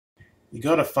You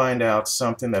got to find out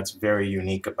something that's very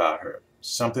unique about her,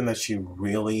 something that she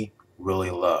really,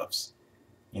 really loves.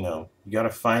 You got to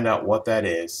find out what that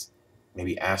is.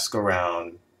 Maybe ask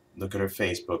around, look at her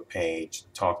Facebook page,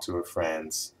 talk to her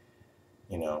friends,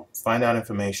 find out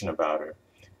information about her.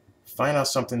 Find out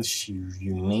something she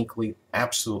uniquely,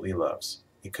 absolutely loves.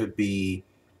 It could be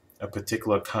a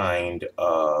particular kind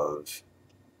of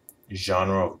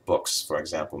genre of books, for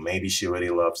example. Maybe she really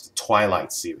loves the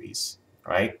Twilight series,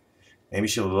 right? Maybe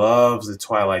she loves the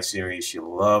Twilight series. She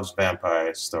loves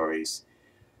vampire stories.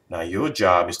 Now, your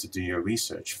job is to do your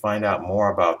research, find out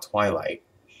more about Twilight,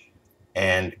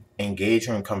 and engage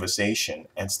her in conversation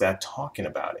and start talking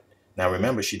about it. Now,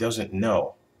 remember, she doesn't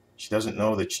know. She doesn't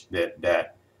know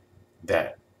that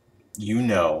you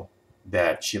know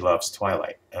that she loves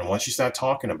Twilight. And once you start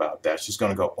talking about that, she's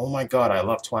going to go, "Oh my God, I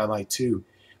love Twilight too.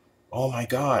 Oh my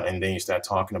God." And then you start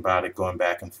talking about it, going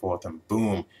back and forth, and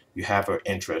boom, you have her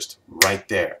interest right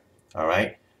there. All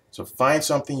right? So find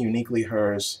something uniquely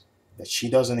hers that she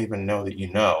doesn't even know that you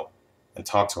know, and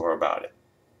talk to her about it,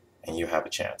 and you have a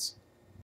chance.